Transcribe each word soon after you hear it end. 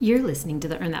You're listening to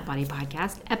the Earn That Body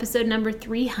podcast, episode number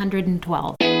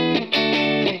 312.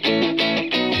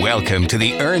 Welcome to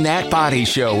the Earn That Body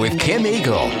Show with Kim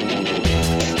Eagle.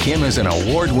 Kim is an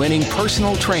award-winning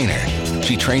personal trainer.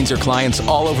 She trains her clients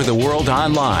all over the world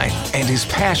online and is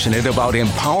passionate about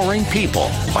empowering people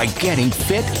by getting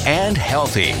fit and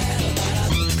healthy.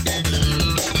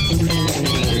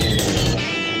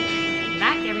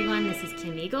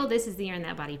 This is the Earn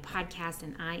That Body podcast,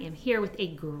 and I am here with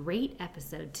a great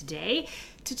episode today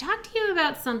to talk to you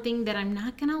about something that I'm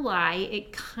not going to lie,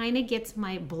 it kind of gets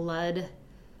my blood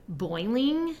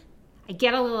boiling. I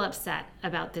get a little upset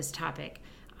about this topic.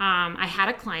 I had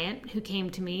a client who came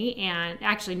to me, and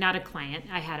actually not a client,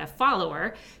 I had a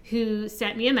follower who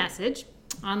sent me a message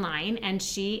online, and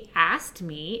she asked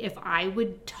me if I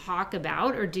would talk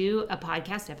about or do a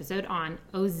podcast episode on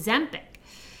Ozempic.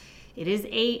 It is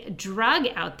a drug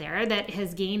out there that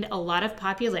has gained a lot of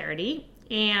popularity,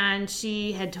 and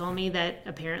she had told me that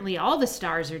apparently all the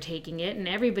stars are taking it and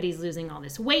everybody's losing all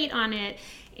this weight on it,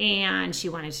 and she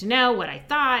wanted to know what I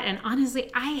thought. And honestly,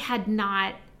 I had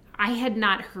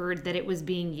not heard that it was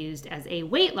being used as a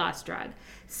weight loss drug.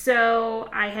 So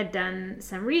I had done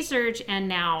some research, and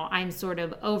now I'm sort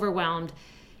of overwhelmed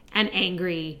and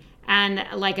angry. And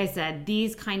like I said,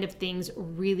 these kind of things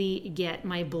really get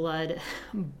my blood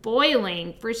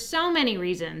boiling for so many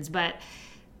reasons, but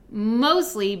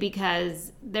mostly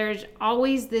because there's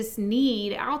always this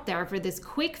need out there for this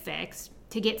quick fix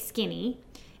to get skinny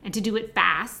and to do it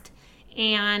fast.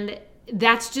 And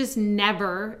that's just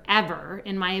never, ever,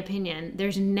 in my opinion,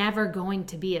 there's never going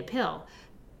to be a pill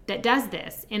that does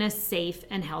this in a safe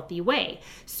and healthy way.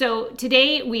 So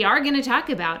today we are going to talk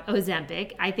about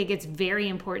Ozempic. I think it's very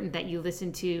important that you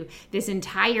listen to this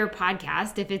entire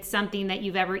podcast if it's something that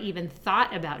you've ever even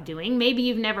thought about doing. Maybe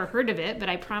you've never heard of it, but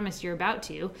I promise you're about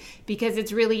to, because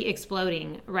it's really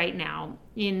exploding right now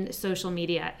in social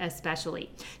media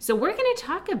especially. So we're going to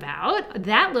talk about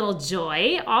that little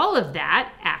joy, all of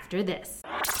that after this.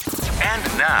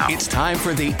 And now, it's time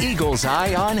for the Eagle's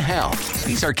Eye on Health.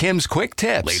 These are Kim's quick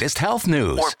tips, latest health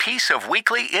news, or piece of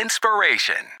weekly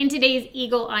inspiration. In today's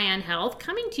Eagle Eye on Health,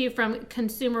 coming to you from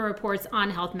Consumer Reports on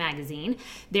Health magazine,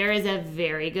 there is a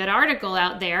very good article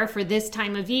out there for this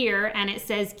time of year, and it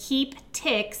says, keep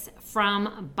ticks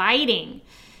from biting.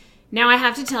 Now, I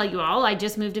have to tell you all, I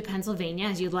just moved to Pennsylvania,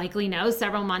 as you likely know,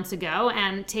 several months ago,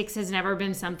 and ticks has never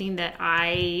been something that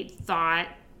I thought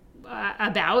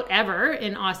about ever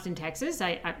in Austin, Texas.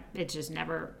 It just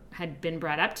never had been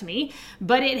brought up to me,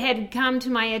 but it had come to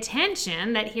my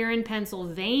attention that here in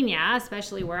Pennsylvania,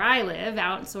 especially where I live,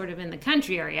 out sort of in the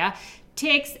country area,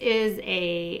 ticks is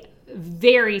a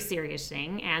very serious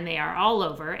thing, and they are all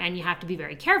over, and you have to be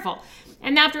very careful.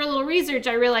 And after a little research,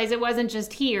 I realized it wasn't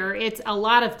just here, it's a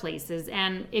lot of places.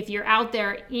 And if you're out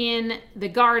there in the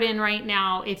garden right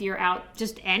now, if you're out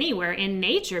just anywhere in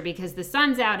nature, because the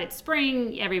sun's out, it's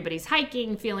spring, everybody's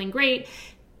hiking, feeling great,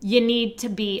 you need to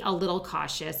be a little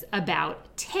cautious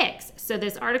about ticks. So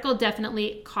this article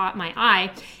definitely caught my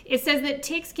eye. It says that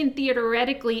ticks can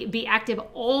theoretically be active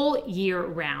all year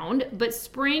round, but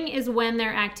spring is when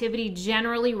their activity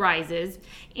generally rises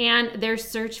and their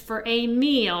search for a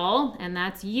meal, and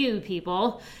that's you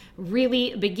people,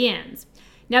 really begins.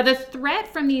 Now, the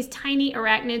threat from these tiny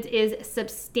arachnids is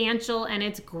substantial, and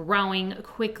it's growing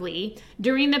quickly.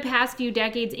 During the past few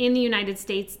decades in the United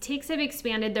States, ticks have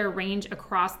expanded their range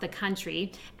across the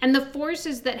country, and the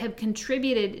forces that have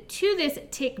contributed to this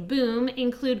tick boom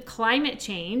include climate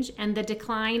change and the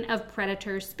decline of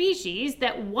predator species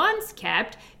that once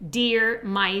kept deer,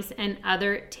 mice, and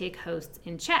other tick hosts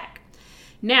in check.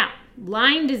 Now,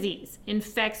 Lyme disease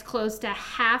infects close to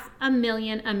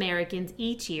 500,000 Americans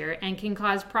each year and can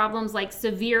cause problems like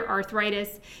severe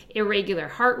arthritis, irregular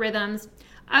heart rhythms.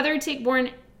 Other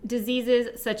tick-borne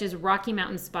diseases, such as Rocky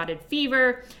Mountain spotted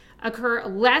fever, occur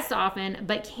less often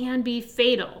but can be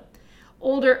fatal.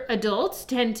 Older adults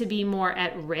tend to be more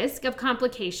at risk of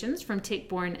complications from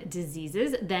tick-borne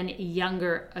diseases than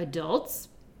younger adults.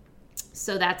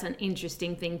 So that's an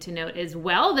interesting thing to note as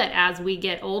well, that as we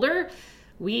get older,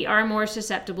 we are more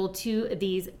susceptible to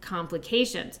these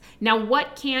complications. Now,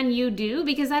 what can you do?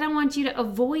 Because I don't want you to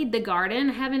avoid the garden.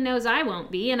 Heaven knows I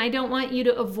won't be. And I don't want you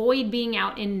to avoid being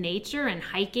out in nature and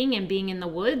hiking and being in the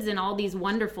woods and all these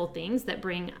wonderful things that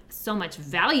bring so much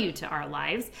value to our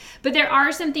lives. But there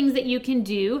are some things that you can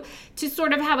do to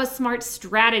sort of have a smart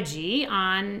strategy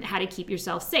on how to keep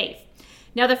yourself safe.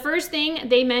 Now, the first thing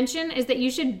they mention is that you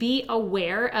should be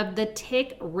aware of the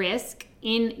tick risk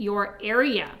in your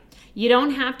area. You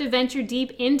don't have to venture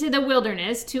deep into the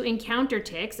wilderness to encounter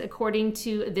ticks, according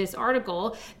to this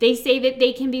article. They say that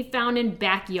they can be found in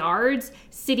backyards,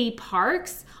 city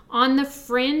parks, on the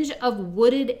fringe of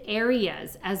wooded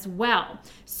areas as well.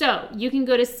 So you can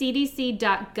go to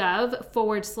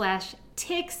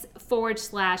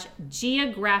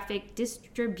cdc.gov/ticks/geographic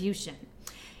distribution.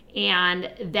 And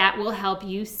that will help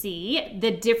you see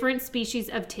the different species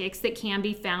of ticks that can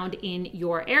be found in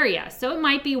your area. So it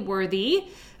might be worthy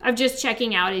of just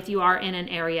checking out if you are in an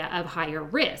area of higher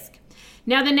risk.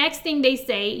 Now, the next thing they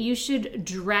say, you should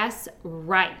dress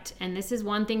right. And this is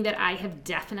one thing that I have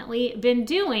definitely been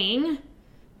doing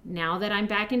now that I'm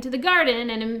back into the garden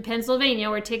and in Pennsylvania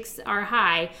where ticks are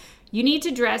high. You need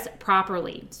to dress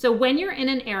properly. So when you're in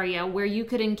an area where you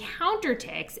could encounter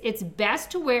ticks, it's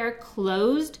best to wear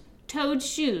closed-toed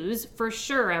shoes, for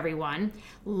sure, everyone,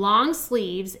 long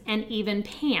sleeves, and even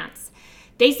pants.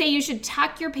 They say you should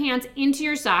tuck your pants into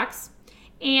your socks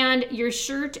and your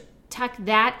shirt, tuck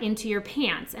that into your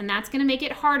pants. And that's going to make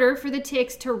it harder for the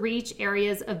ticks to reach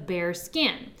areas of bare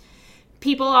skin.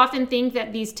 People often think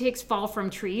that these ticks fall from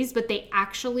trees, but they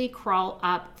actually crawl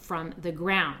up from the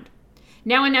ground.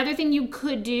 Now, another thing you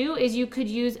could do is you could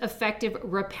use effective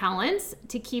repellents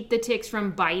to keep the ticks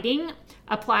from biting.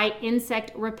 Apply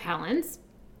insect repellents.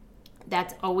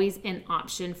 That's always an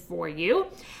option for you.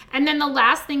 And then the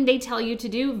last thing they tell you to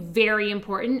do, very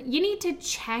important, you need to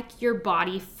check your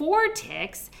body for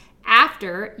ticks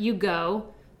after you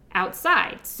go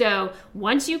outside. So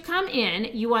once you come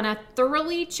in, you want to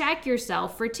thoroughly check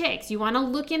yourself for ticks. You want to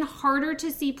look in harder to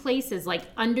see places like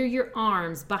under your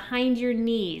arms, behind your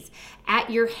knees, at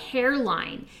your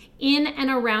hairline, in and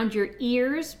around your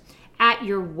ears, at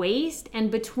your waist,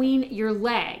 and between your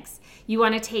legs. You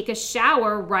want to take a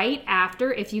shower right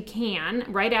after, if you can,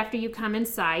 right after you come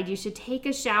inside. You should take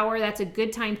a shower. That's a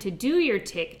good time to do your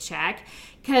tick check,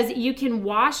 because you can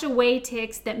wash away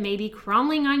ticks that may be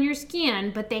crawling on your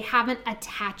skin, but they haven't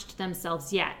attached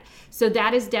themselves yet. So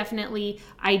that is definitely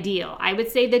ideal. I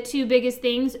would say the two biggest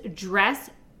things, dress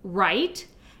right,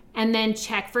 and then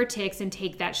check for ticks and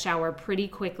take that shower pretty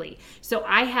quickly. So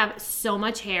I have so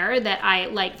much hair that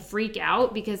I freak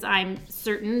out because I'm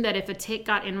certain that if a tick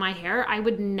got in my hair, I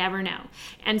would never know.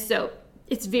 And so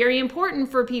it's very important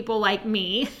for people like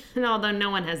me, and although no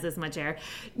one has this much hair,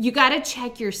 you got to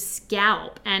check your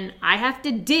scalp. And I have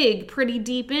to dig pretty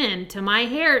deep into my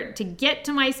hair to get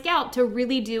to my scalp to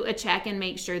really do a check and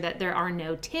make sure that there are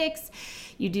no ticks.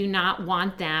 You do not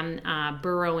want them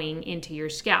burrowing into your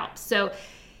scalp. So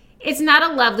it's not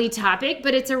a lovely topic,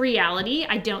 but it's a reality.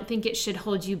 I don't think it should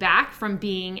hold you back from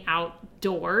being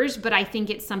outdoors, but I think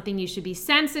it's something you should be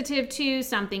sensitive to,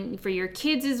 something for your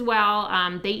kids as well.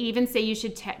 They even say you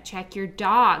should check your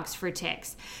dogs for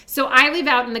ticks. So I live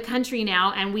out in the country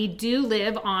now, and we do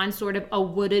live on sort of a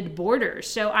wooded border.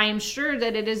 So I am sure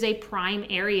that it is a prime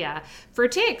area for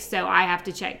ticks. So I have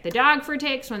to check the dog for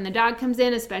ticks when the dog comes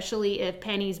in, especially if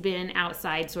Penny's been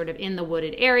outside sort of in the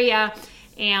wooded area.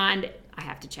 And I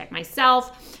have to check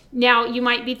myself. Now, you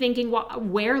might be thinking, well,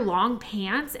 wear long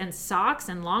pants and socks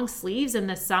and long sleeves in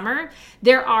the summer.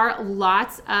 There are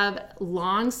lots of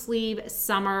long sleeve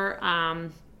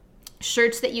summer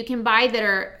shirts that you can buy that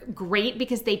are great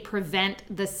because they prevent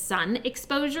the sun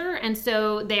exposure. And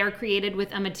so they are created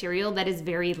with a material that is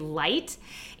very light.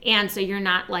 And so you're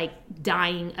not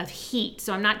dying of heat.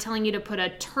 So I'm not telling you to put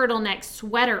a turtleneck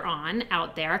sweater on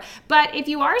out there. But if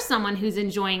you are someone who's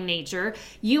enjoying nature,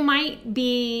 it might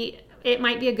be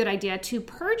a good idea to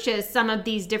purchase some of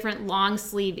these different long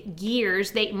sleeve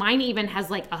gears. Mine even has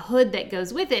a hood that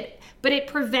goes with it, but it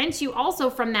prevents you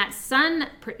also from that sun.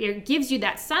 It gives you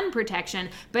that sun protection,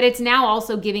 but it's now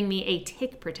also giving me a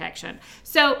tick protection.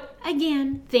 So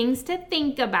again, things to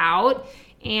think about.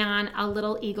 And a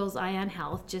little eagle's eye on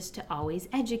health just to always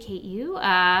educate you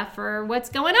for what's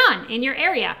going on in your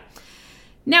area.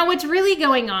 Now, what's really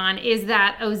going on is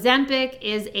that Ozempic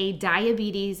is a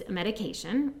diabetes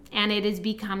medication, and it is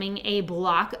becoming a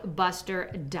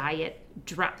blockbuster diet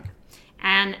drug.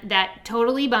 And that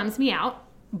totally bums me out,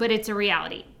 but it's a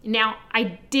reality. Now,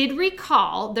 I did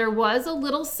recall there was a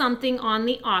little something on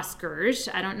the Oscars.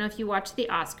 I don't know if you watched the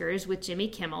Oscars with Jimmy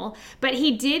Kimmel, but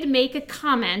he did make a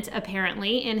comment,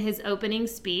 apparently, in his opening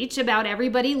speech about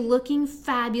everybody looking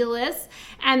fabulous.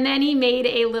 And then he made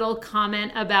a little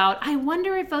comment about, I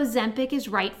wonder if Ozempic is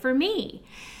right for me.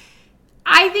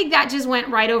 I think that just went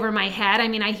right over my head. I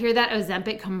mean, I hear that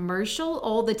Ozempic commercial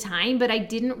all the time, but I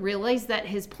didn't realize that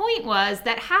his point was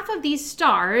that half of these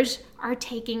stars are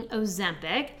taking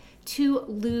Ozempic to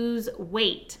lose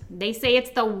weight. They say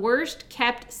it's the worst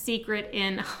kept secret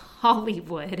in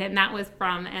Hollywood,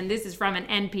 and this is from an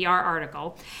NPR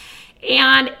article.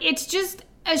 And it's just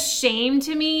a shame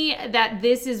to me that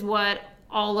this is what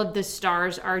all of the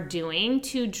stars are doing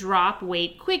to drop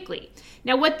weight quickly.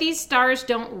 Now, what these stars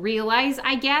don't realize,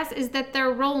 I guess, is that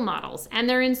they're role models and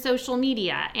they're in social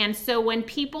media. And so when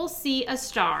people see a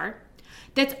star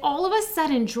that's all of a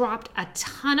sudden dropped a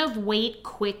ton of weight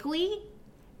quickly,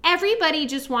 everybody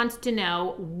just wants to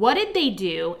know, what did they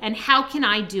do and how can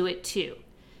I do it too?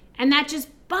 And that just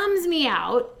bums me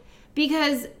out,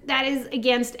 because that is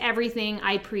against everything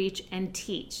I preach and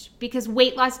teach. Because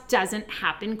weight loss doesn't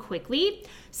happen quickly.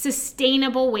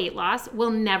 Sustainable weight loss will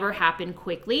never happen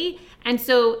quickly. And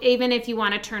so even if you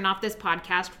want to turn off this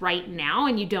podcast right now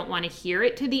and you don't want to hear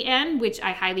it to the end, which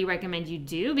I highly recommend you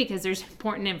do because there's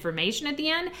important information at the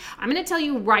end, I'm going to tell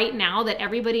you right now that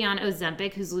everybody on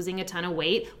Ozempic who's losing a ton of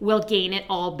weight will gain it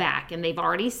all back. And they've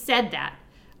already said that.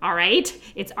 All right?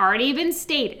 It's already been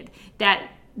stated that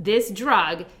this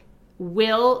drug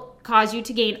will cause you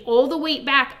to gain all the weight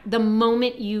back the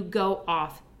moment you go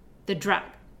off the drug.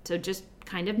 So just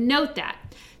kind of note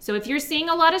that. So if you're seeing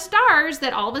a lot of stars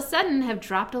that all of a sudden have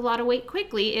dropped a lot of weight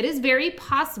quickly, it is very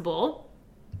possible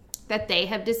that they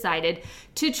have decided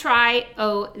to try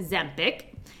Ozempic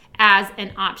as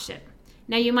an option.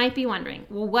 Now you might be wondering,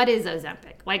 well, what is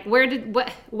Ozempic? Like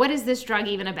what is this drug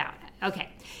even about? Okay.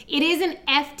 It is an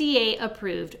FDA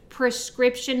approved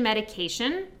prescription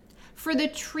medication for the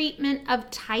treatment of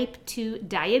type 2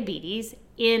 diabetes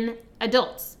in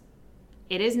adults.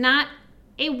 It is not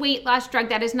a weight loss drug.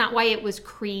 That is not why it was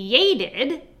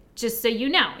created, just so you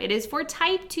know. It is for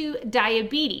type 2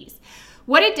 diabetes.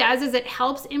 What it does is it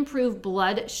helps improve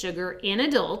blood sugar in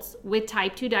adults with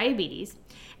type 2 diabetes,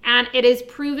 and it is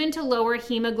proven to lower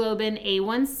hemoglobin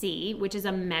A1C, which is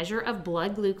a measure of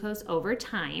blood glucose over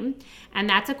time, and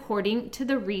that's according to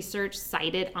the research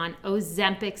cited on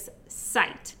Ozempic's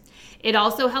site. It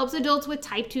also helps adults with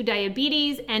type 2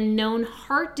 diabetes and known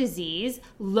heart disease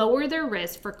lower their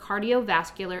risk for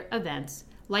cardiovascular events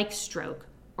like stroke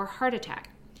or heart attack.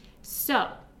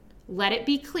 So, let it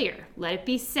be clear, let it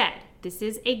be said, this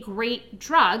is a great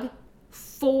drug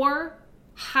for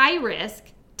high-risk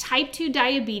type 2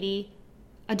 diabetes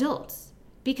adults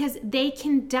because they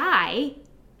can die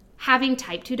having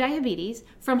type 2 diabetes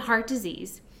from heart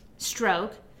disease,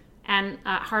 stroke, and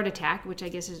heart attack, which I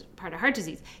guess is part of heart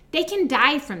disease. They can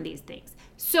die from these things.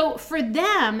 So for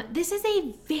them, this is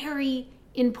a very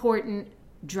important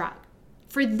drug.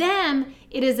 For them,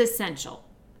 it is essential.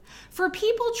 For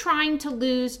people trying to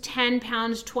lose 10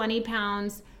 pounds, 20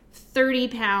 pounds, 30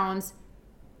 pounds,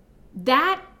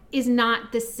 that is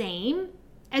not the same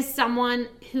as someone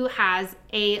who has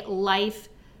a life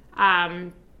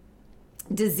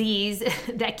disease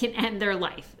that can end their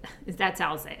life. That's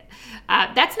how I'll say it.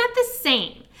 That's not the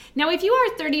same. Now, if you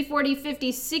are 30, 40,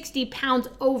 50, 60 pounds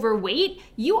overweight,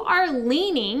 you are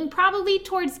leaning probably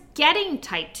towards getting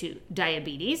type 2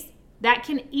 diabetes. That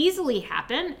can easily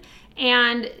happen.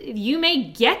 And you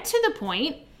may get to the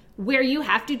point where you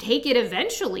have to take it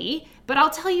eventually. But I'll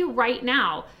tell you right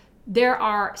now, there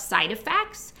are side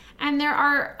effects. And there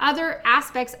are other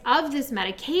aspects of this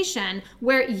medication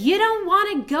where you don't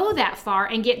want to go that far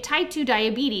and get type 2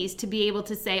 diabetes to be able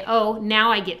to say, oh, now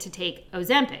I get to take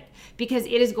Ozempic, because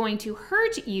it is going to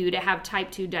hurt you to have type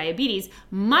 2 diabetes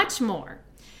much more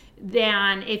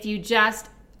than if you just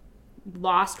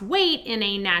lost weight in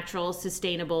a natural,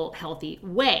 sustainable, healthy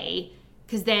way,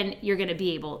 because then you're going to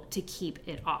be able to keep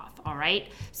it off, all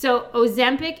right? So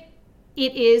Ozempic,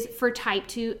 it is for type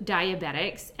 2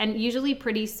 diabetics, and usually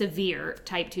pretty severe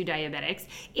type 2 diabetics.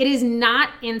 It is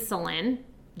not insulin,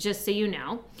 just so you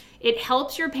know. It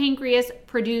helps your pancreas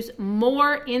produce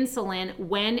more insulin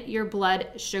when your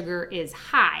blood sugar is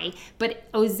high,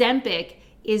 but Ozempic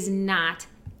is not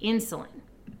insulin.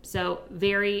 So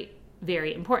very,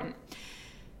 very important.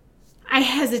 I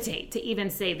hesitate to even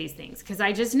say these things because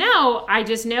I just know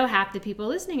half the people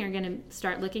listening are going to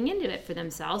start looking into it for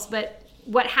themselves, but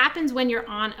what happens when you're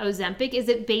on Ozempic is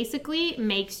it basically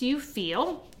makes you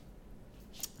feel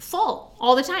full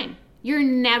all the time. You're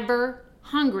never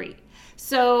hungry.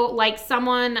 So like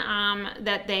someone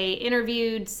that they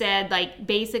interviewed said, like,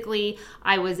 basically,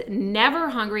 I was never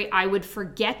hungry. I would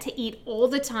forget to eat all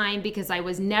the time because I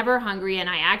was never hungry. And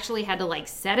I actually had to like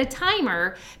set a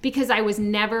timer because I was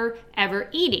never, ever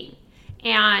eating.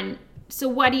 And so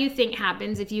what do you think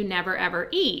happens if you never, ever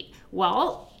eat?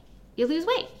 Well, you lose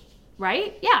weight.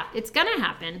 Right? Yeah, it's going to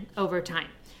happen over time.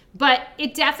 But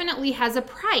it definitely has a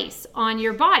price on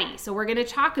your body. So we're going to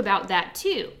talk about that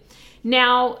too.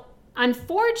 Now,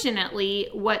 unfortunately,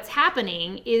 what's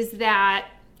happening is that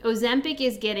Ozempic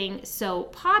is getting so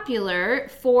popular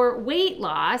for weight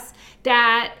loss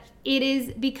that it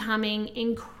is becoming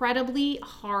incredibly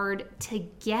hard to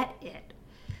get it.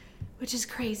 which is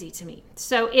crazy to me.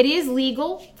 So it is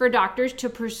legal for doctors to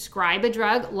prescribe a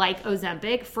drug like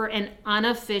Ozempic for an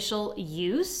unofficial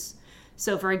use.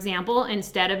 So for example,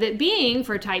 instead of it being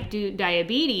for type 2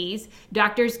 diabetes,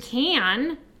 doctors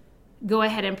can go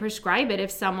ahead and prescribe it if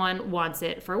someone wants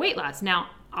it for weight loss. Now,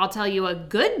 I'll tell you, a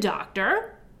good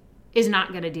doctor is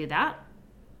not going to do that,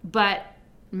 but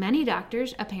many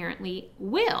doctors apparently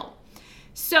will.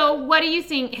 So what do you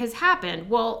think has happened?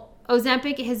 Well,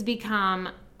 Ozempic has become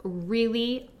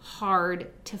really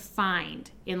hard to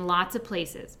find in lots of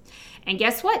places. And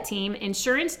guess what, team?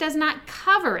 Insurance does not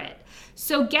cover it.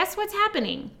 So guess what's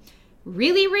happening?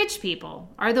 Really rich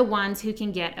people are the ones who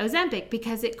can get Ozempic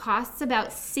because it costs about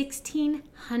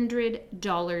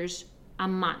 $1,600 a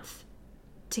month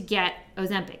to get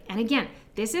Ozempic. And again,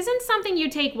 this isn't something you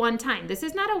take one time. This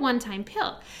is not a one-time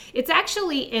pill. It's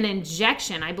actually an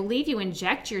injection. I believe you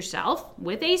inject yourself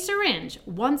with a syringe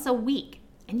once a week.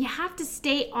 And you have to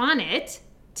stay on it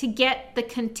to get the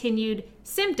continued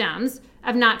symptoms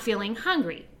of not feeling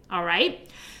hungry, all right?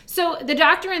 So the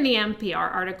doctor in the NPR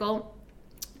article,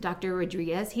 Dr.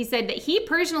 Rodriguez, he said that he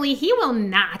will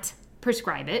not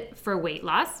prescribe it for weight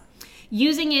loss.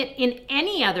 Using it in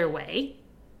any other way,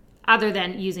 other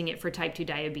than using it for type 2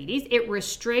 diabetes, it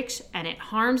restricts and it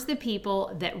harms the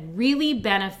people that really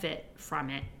benefit from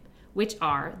it, which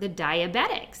are the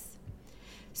diabetics.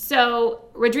 So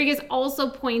Rodriguez also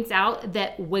points out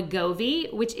that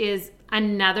Wegovy, which is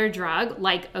another drug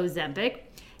like Ozempic,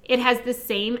 it has the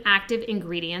same active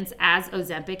ingredients as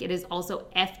Ozempic. It is also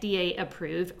FDA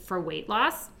approved for weight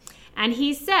loss. And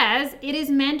he says it is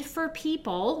meant for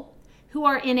people who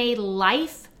are in a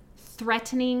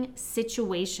life-threatening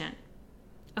situation.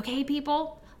 Okay,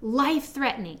 people?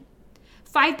 Life-threatening.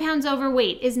 5 pounds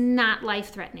overweight is not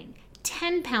life-threatening.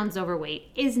 10 pounds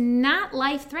overweight is not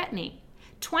life-threatening.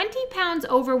 20 pounds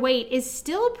overweight is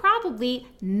still probably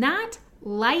not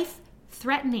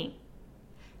life-threatening.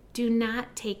 Do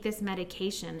not take this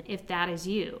medication if that is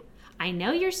you. I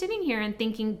know you're sitting here and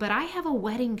thinking, but I have a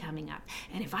wedding coming up,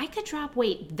 and if I could drop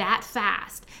weight that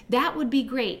fast, that would be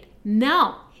great.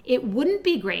 No, it wouldn't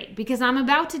be great, because I'm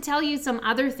about to tell you some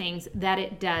other things that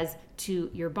it does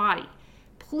to your body.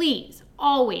 Please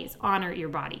always honor your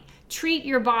body. Treat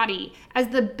your body as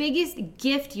the biggest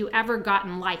gift you ever got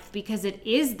in life, because it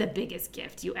is the biggest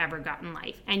gift you ever got in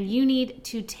life, and you need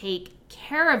to take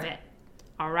care of it.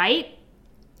 All right?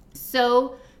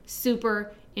 So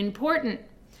super important.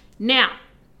 Now,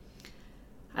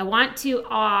 I want to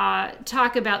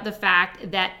talk about the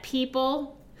fact that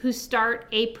people who start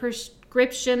a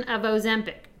prescription of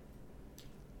Ozempic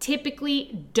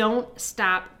typically don't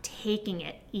stop taking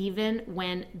it even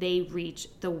when they reach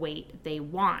the weight they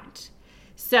want.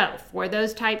 So for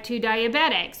those type 2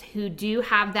 diabetics who do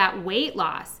have that weight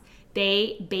loss,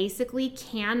 they basically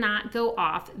cannot go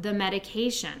off the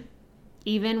medication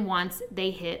even once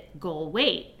they hit goal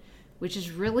weight, which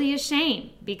is really a shame,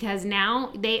 because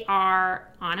now they are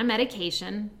on a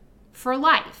medication for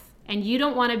life. And you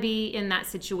don't want to be in that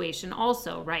situation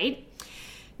also, right?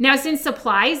 Now, since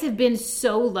supplies have been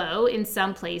so low in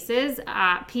some places,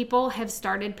 people have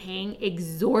started paying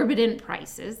exorbitant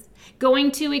prices, going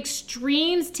to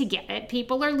extremes to get it.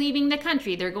 People are leaving the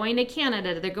country. They're going to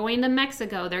Canada. They're going to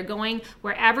Mexico. They're going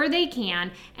wherever they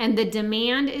can. And the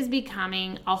demand is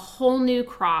becoming a whole new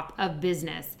crop of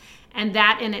business. And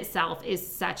that in itself is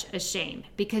such a shame,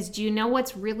 because do you know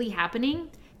what's really happening?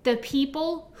 The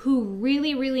people who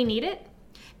really, really need it,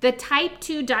 the type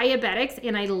 2 diabetics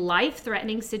in a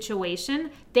life-threatening situation,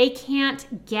 they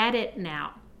can't get it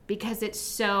now because it's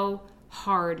so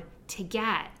hard to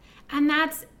get. And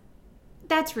that's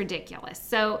ridiculous.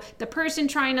 So the person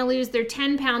trying to lose their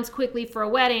 10 pounds quickly for a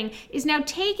wedding is now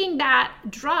taking that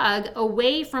drug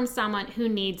away from someone who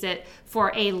needs it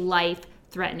for a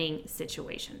life-threatening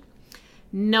situation.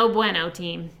 No bueno,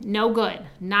 team. No good.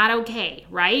 Not okay,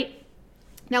 right?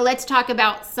 Now let's talk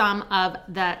about some of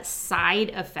the side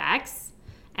effects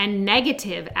and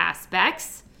negative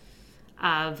aspects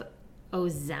of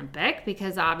Ozempic,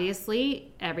 because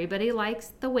obviously everybody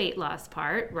likes the weight loss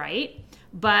part, right?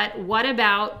 But what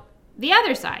about the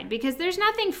other side? Because there's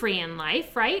nothing free in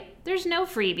life, right? There's no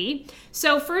freebie.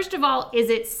 So first of all, is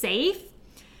it safe?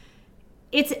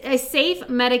 It's a safe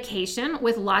medication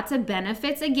with lots of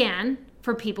benefits, again,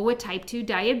 for people with type 2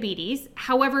 diabetes.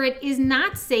 However, it is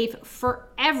not safe for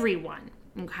everyone,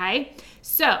 okay?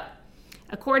 So,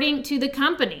 according to the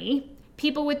company,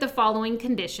 people with the following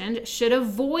conditions should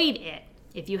avoid it.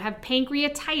 If you have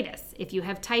pancreatitis, if you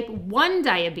have type 1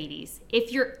 diabetes,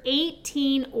 if you're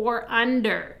 18 or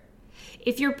under,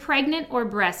 if you're pregnant or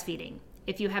breastfeeding,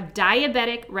 if you have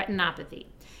diabetic retinopathy,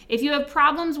 if you have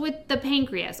problems with the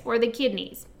pancreas or the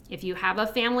kidneys, if you have a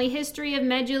family history of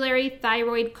medullary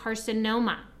thyroid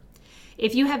carcinoma,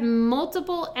 if you have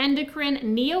multiple endocrine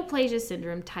neoplasia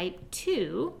syndrome type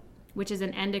 2, which is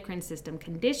an endocrine system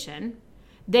condition,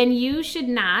 then you should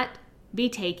not be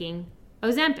taking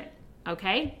Ozempic,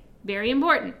 okay? Very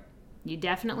important. You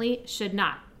definitely should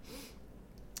not.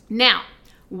 Now,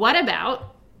 what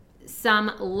about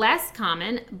some less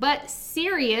common but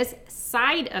serious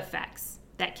side effects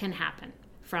that can happen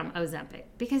from Ozempic?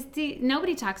 Because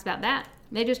nobody talks about that.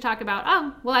 They just talk about,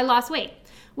 oh, well, I lost weight.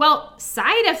 Well,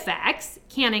 side effects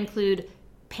can include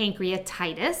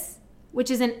pancreatitis,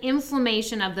 which is an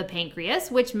inflammation of the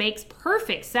pancreas, which makes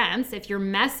perfect sense if you're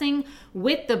messing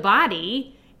with the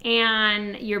body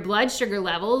and your blood sugar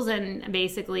levels and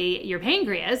basically your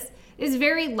pancreas is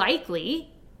very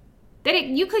likely that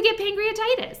you could get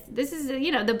pancreatitis. This is,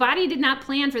 the body did not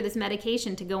plan for this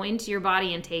medication to go into your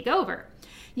body and take over.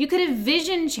 You could have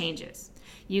vision changes.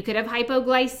 You could have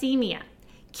hypoglycemia,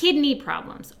 kidney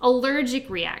problems,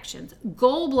 allergic reactions,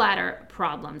 gallbladder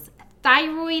problems,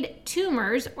 thyroid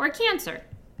tumors, or cancer.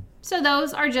 So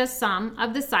those are just some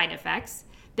of the side effects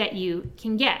that you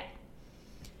can get.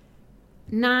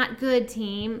 Not good,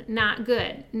 team, not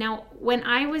good. Now, when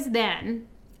I was then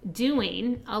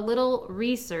doing a little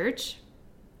research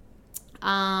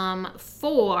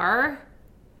for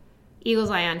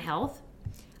Eagle's Eye on Health,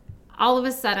 all of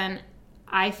a sudden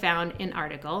I found an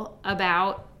article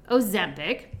about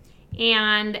Ozempic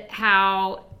and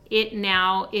how it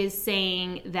now is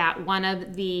saying that one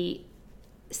of the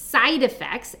side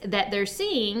effects that they're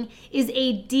seeing is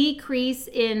a decrease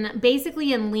in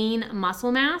lean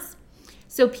muscle mass.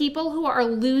 So people who are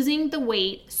losing the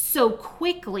weight so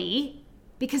quickly,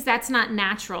 because that's not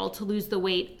natural to lose the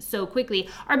weight so quickly,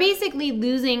 are basically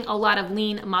losing a lot of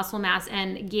lean muscle mass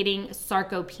and getting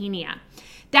sarcopenia.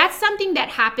 That's something that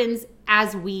happens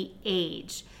as we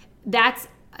age. That's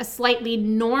a slightly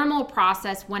normal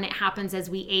process when it happens as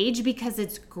we age because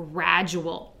it's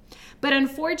gradual. But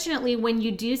unfortunately, when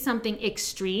you do something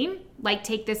extreme, like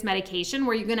take this medication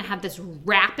where you're going to have this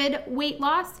rapid weight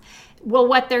loss, well,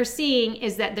 what they're seeing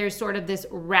is that there's sort of this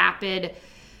rapid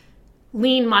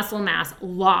lean muscle mass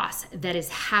loss that is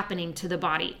happening to the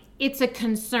body. It's a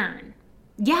concern.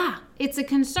 Yeah, it's a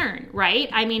concern, right?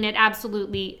 I mean, it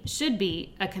absolutely should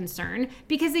be a concern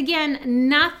because, again,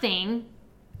 nothing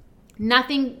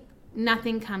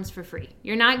comes for free.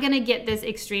 You're not going to get this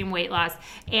extreme weight loss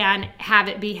and have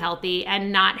it be healthy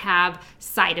and not have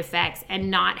side effects and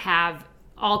not have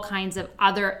all kinds of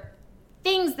other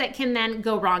things that can then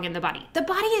go wrong in the body. The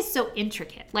body is so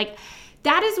intricate. Like,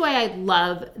 that is why I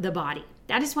love the body.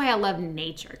 That is why I love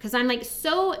nature, because I'm like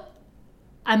so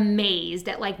amazed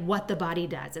at like what the body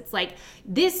does. It's like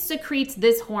this secretes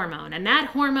this hormone and that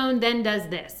hormone then does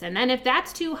this. And then if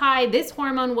that's too high, this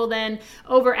hormone will then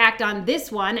overact on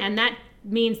this one and that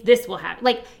means this will happen.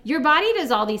 Like, your body does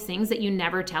all these things that you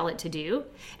never tell it to do,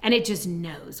 and it just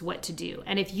knows what to do.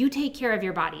 And if you take care of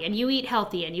your body and you eat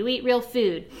healthy and you eat real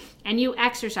food and you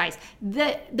exercise,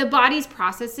 the body's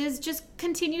processes just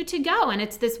continue to go, and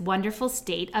it's this wonderful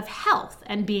state of health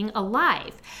and being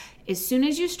alive. As soon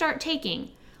as you start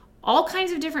taking all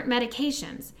kinds of different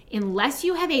medications, unless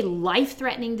you have a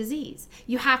life-threatening disease,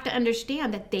 you have to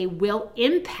understand that they will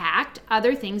impact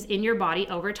other things in your body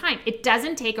over time. It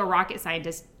doesn't take a rocket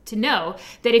scientist to know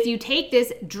that if you take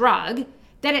this drug,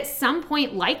 that at some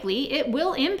point likely it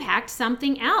will impact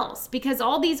something else, because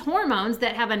all these hormones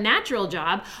that have a natural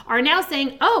job are now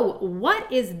saying, oh,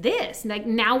 what is this? Like,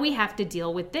 now we have to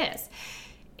deal with this.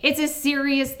 It's a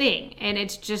serious thing, and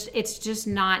it's just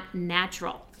not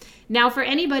natural. Now, for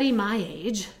anybody my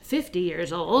age, 50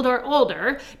 years old or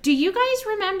older, do you guys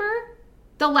remember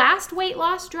the last weight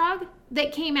loss drug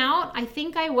that came out? I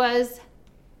think I was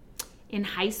in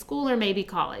high school or maybe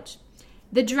college.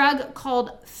 The drug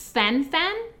called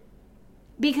Fen-Phen,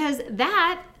 because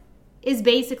that is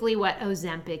basically what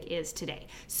Ozempic is today.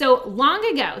 So long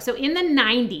ago, so in the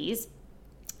 90s,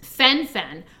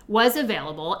 Fen-Phen was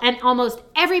available and almost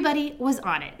everybody was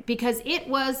on it because it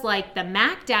was like the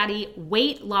Mac Daddy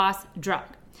weight loss drug.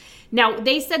 Now,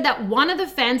 they said that one of the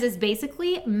Phens is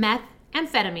basically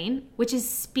methamphetamine, which is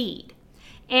speed.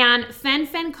 And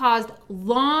Fen-Phen caused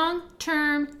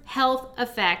long-term health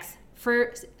effects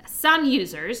for some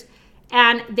users,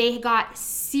 and they got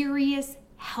serious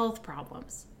health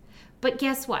problems. But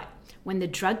guess what? When the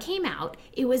drug came out,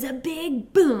 it was a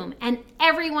big boom and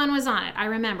everyone was on it. I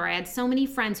remember I had so many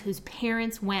friends whose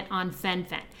parents went on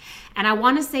Fen-Phen. And I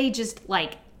want to say just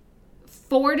like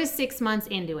 4 to 6 months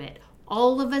into it,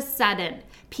 all of a sudden,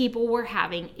 people were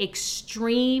having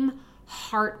extreme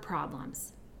heart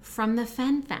problems from the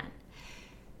Fen-Phen.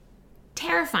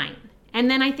 Terrifying. And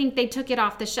then I think they took it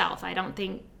off the shelf. I don't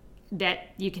think that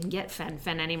you can get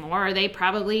fen-phen anymore, or they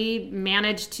probably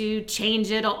managed to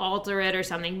change it or alter it or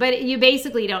something. But you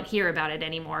basically don't hear about it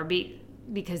anymore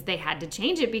because they had to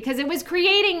change it because it was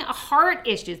creating heart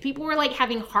issues. People were like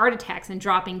having heart attacks and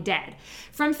dropping dead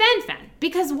from fen-phen.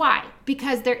 Because why?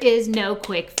 Because there is no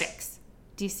quick fix.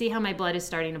 Do you see how my blood is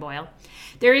starting to boil?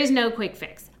 There is no quick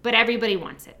fix, but everybody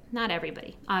wants it. Not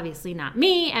everybody. Obviously not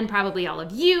me and probably all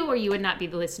of you, or you would not be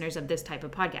the listeners of this type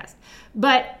of podcast.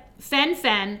 But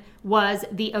fen-phen was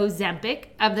the Ozempic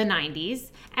of the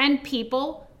 90s, and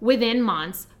people within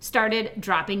months started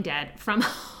dropping dead from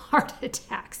heart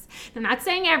attacks. I'm not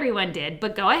saying everyone did,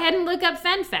 but go ahead and look up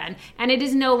fen-phen, and it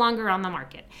is no longer on the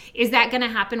market. Is that going to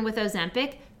happen with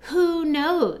Ozempic? Who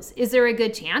knows? Is there a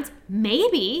good chance?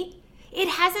 Maybe. It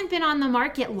hasn't been on the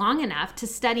market long enough to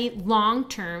study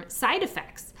long-term side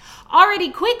effects.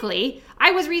 Already quickly,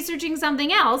 I was researching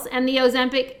something else, and the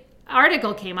Ozempic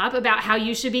article came up about how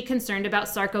you should be concerned about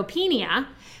sarcopenia,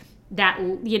 that,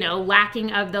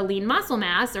 lacking of the lean muscle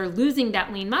mass or losing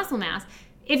that lean muscle mass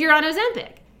if you're on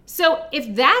Ozempic. So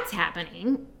if that's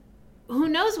happening, who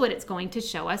knows what it's going to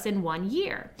show us in 1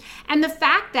 year. And the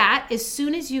fact that as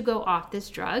soon as you go off this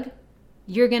drug,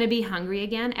 you're going to be hungry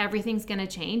again. Everything's going to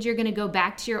change. You're going to go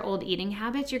back to your old eating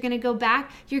habits. You're going to go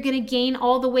back. You're going to gain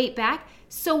all the weight back.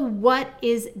 So what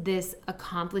is this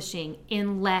accomplishing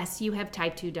unless you have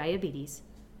type 2 diabetes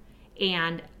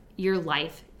and your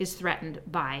life is threatened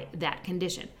by that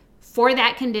condition? For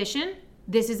that condition,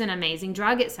 this is an amazing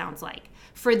drug, it sounds like.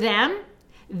 For them,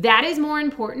 that is more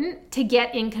important to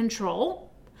get in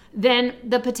control than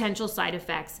the potential side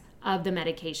effects of the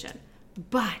medication.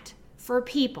 But for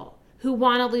people who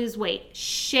want to lose weight,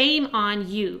 shame on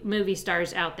you, movie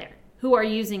stars out there who are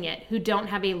using it, who don't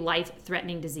have a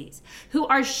life-threatening disease, who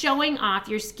are showing off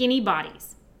your skinny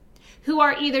bodies, who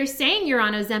are either saying you're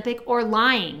on Ozempic or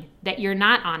lying that you're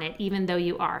not on it, even though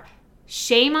you are.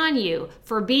 Shame on you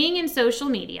for being in social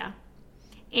media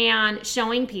and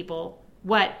showing people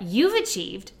what you've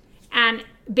achieved and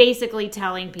basically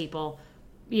telling people,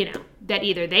 that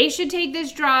either they should take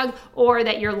this drug or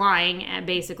that you're lying and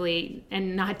basically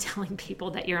and not telling people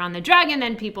that you're on the drug, and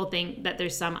then people think that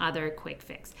there's some other quick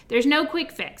fix. There's no quick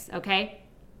fix, okay?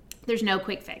 There's no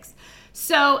quick fix.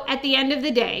 So at the end of the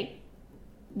day,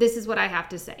 this is what I have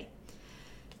to say.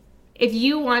 If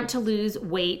you want to lose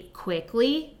weight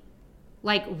quickly,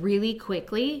 like really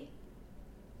quickly,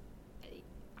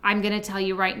 I'm going to tell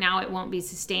you right now, it won't be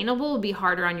sustainable. It'll be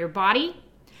harder on your body.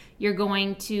 You're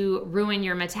going to ruin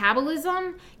your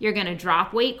metabolism. You're going to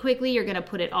drop weight quickly. You're going to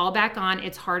put it all back on.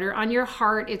 It's harder on your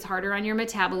heart. It's harder on your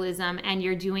metabolism. And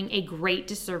you're doing a great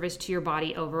disservice to your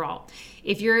body overall.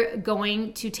 If you're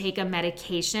going to take a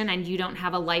medication and you don't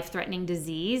have a life-threatening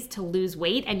disease to lose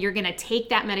weight, and you're going to take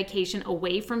that medication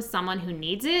away from someone who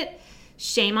needs it,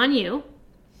 shame on you.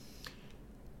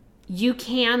 You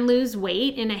can lose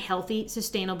weight in a healthy,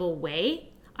 sustainable way.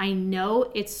 I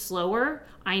know it's slower.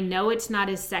 I know it's not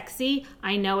as sexy.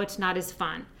 I know it's not as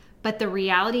fun. But the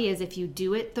reality is, if you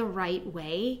do it the right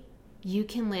way, you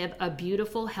can live a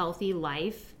beautiful, healthy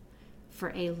life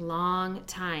for a long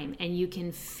time, and you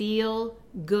can feel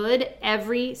good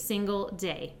every single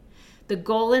day. The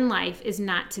goal in life is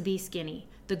not to be skinny.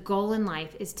 The goal in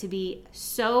life is to be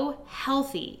so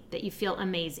healthy that you feel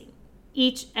amazing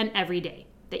each and every day,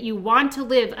 that you want to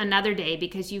live another day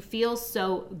because you feel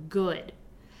so good.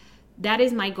 That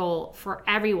is my goal for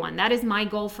everyone. That is my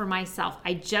goal for myself.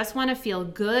 I just want to feel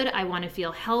good. I want to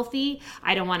feel healthy.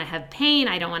 I don't want to have pain.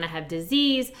 I don't want to have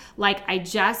disease. I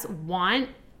just want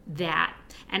that.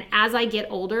 And as I get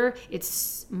older,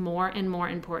 it's more and more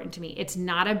important to me. It's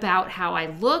not about how I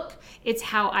look. It's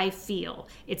how I feel.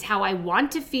 It's how I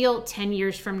want to feel 10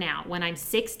 years from now. When I'm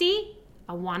 60,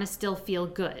 I want to still feel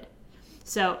good.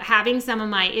 So having some of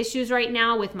my issues right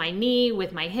now with my knee,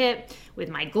 with my hip, with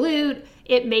my glute,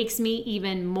 it makes me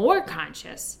even more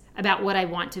conscious about what I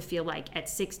want to feel like at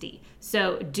 60.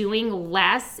 So doing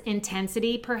less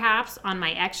intensity perhaps on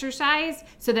my exercise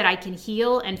so that I can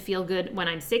heal and feel good when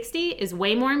I'm 60 is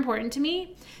way more important to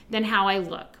me than how I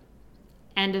look.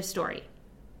 End of story.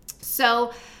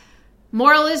 So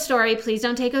moral of the story, please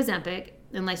don't take Ozempic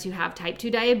unless you have type 2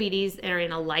 diabetes and are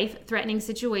in a life-threatening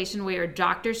situation where your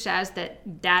doctor says that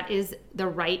that is the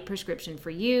right prescription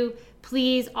for you.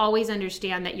 Please always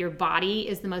understand that your body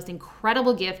is the most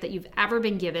incredible gift that you've ever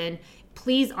been given.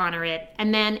 Please honor it.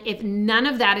 And then if none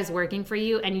of that is working for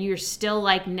you and you're still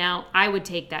like, no, I would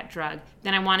take that drug,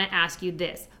 then I want to ask you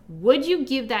this. Would you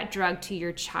give that drug to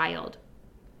your child?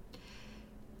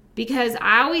 Because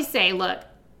I always say, look,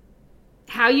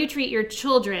 how you treat your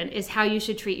children is how you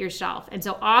should treat yourself. And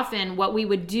so often what we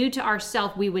would do to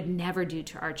ourselves, we would never do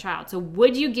to our child. So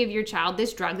would you give your child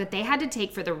this drug that they had to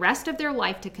take for the rest of their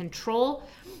life to control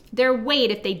their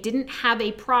weight if they didn't have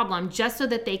a problem just so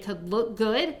that they could look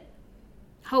good?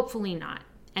 Hopefully not.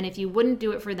 And if you wouldn't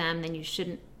do it for them, then you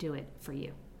shouldn't do it for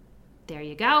you. There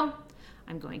you go.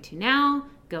 I'm going to now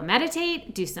go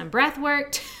meditate, do some breath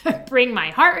work, bring my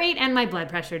heart rate and my blood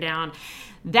pressure down.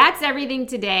 That's everything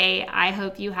today. I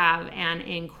hope you have an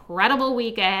incredible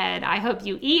week ahead. I hope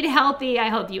you eat healthy. I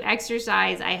hope you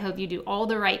exercise. I hope you do all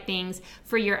the right things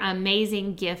for your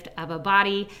amazing gift of a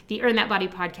body. The Earn That Body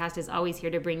podcast is always here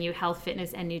to bring you health,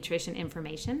 fitness, and nutrition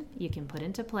information you can put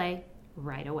into play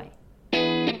right away.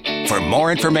 For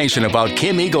more information about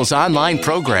Kim Eagle's online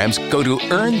programs, go to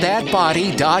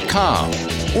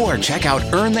earnthatbody.com or check out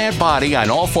Earn That Body on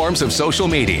all forms of social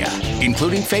media,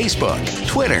 including Facebook,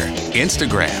 Twitter,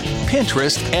 Instagram,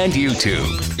 Pinterest, and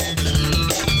YouTube.